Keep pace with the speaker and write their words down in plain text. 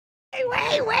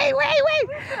Wait.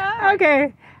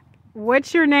 Okay.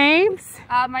 What's your names?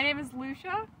 My name is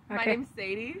Lucia. Okay. My name's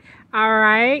Sadie. All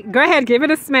right. Go ahead. Give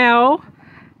it a smell.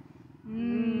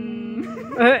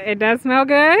 It does smell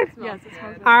good? Yes, it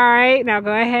smells good. All right. Now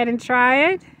go ahead and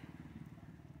try it.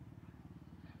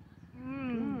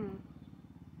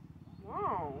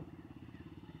 Wow.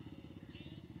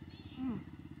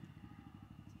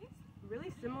 Tastes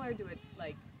really similar to a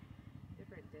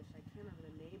different dish. I can't remember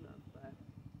the name of, but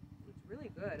it's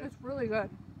really good. It's really good.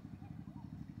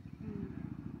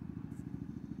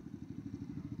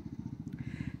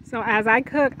 So as I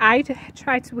cook, I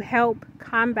try to help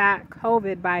combat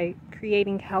COVID by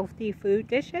creating healthy food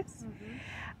dishes.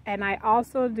 And I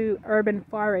also do urban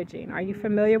foraging. Are you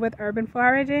familiar with urban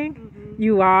foraging?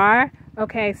 You are?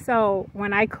 Okay, so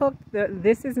when I cook,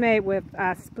 this is made with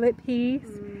split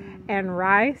peas and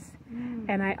rice.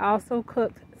 And I also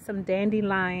cooked some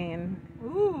dandelion.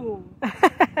 Ooh.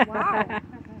 Wow.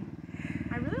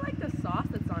 I really like the sauce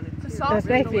that's on it too. The sauce is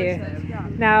Thank you. Yeah.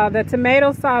 Now the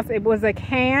tomato sauce, it was a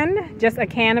can, just a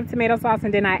can of tomato sauce,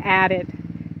 and then I added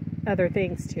other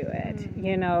things to it,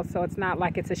 you know, so it's not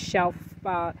like it's a shelf.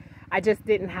 I just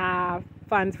didn't have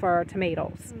funds for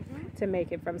tomatoes to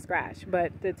make it from scratch,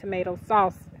 but the tomato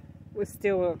sauce was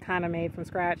still kind of made from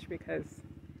scratch because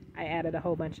I added a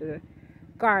whole bunch of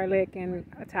garlic and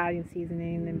Italian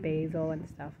seasoning and basil and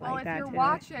stuff like that. Well, if you're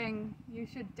watching, you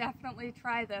should definitely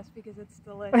try this because it's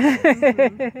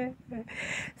delicious.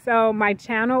 So my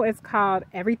channel is called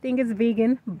Everything is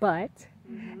Vegan But.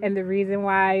 And the reason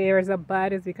why there's a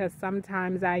but is because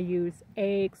sometimes I use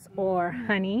eggs or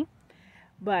honey.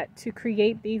 But to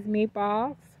create these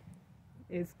meatballs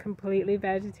is completely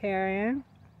vegetarian.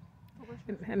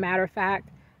 As a matter of fact,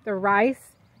 the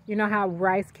rice, you know how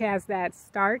rice has that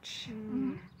starch?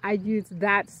 I use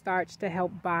that starch to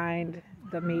help bind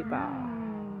the meatball.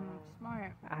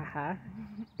 Smart.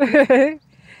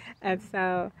 And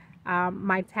so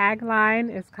my tagline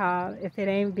is called, if it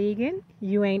ain't vegan,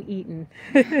 you ain't eating.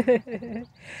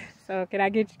 So can I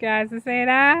get you guys to say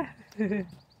that?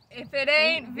 If it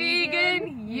ain't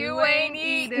vegan, you ain't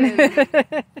eating.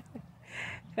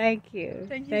 Thank you.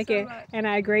 Thank you so much. And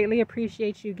I greatly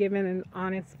appreciate you giving an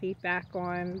honest feedback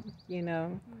on, you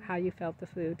know, how you felt the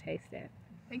food tasted.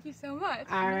 Thank you so much.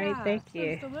 All right, thank you.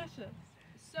 It's delicious.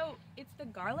 So it's the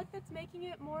garlic that's making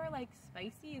it more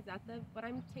spicy. Is that what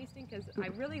I'm tasting? Because I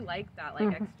really like that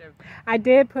extra. I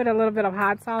did put a little bit of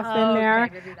hot sauce in there.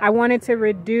 Okay, I wanted to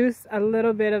reduce a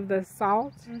little bit of the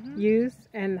salt used,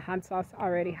 and hot sauce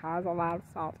already has a lot of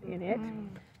salt in it,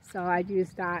 so I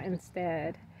used that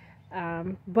instead.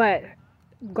 But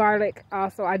garlic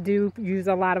also, I do use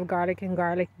a lot of garlic, and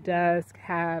garlic does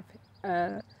have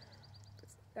a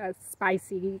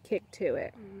spicy kick to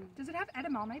it. Does it have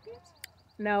edamame beans?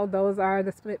 No, those are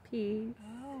the split peas.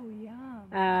 Oh, yum.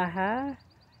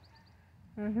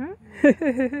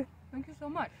 Thank you so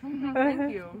much.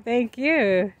 Thank you. Thank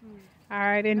you. All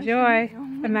right, enjoy.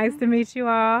 Nice to meet you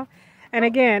all. And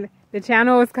again, the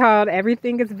channel is called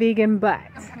Everything is Vegan But.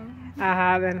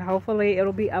 And hopefully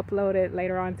it'll be uploaded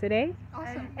later on today.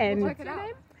 Awesome. And we'll check it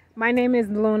out. My name is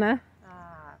Luna.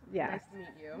 Nice Yes. to meet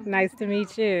you. Nice to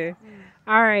meet you.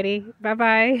 All righty.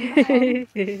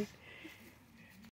 Bye-bye.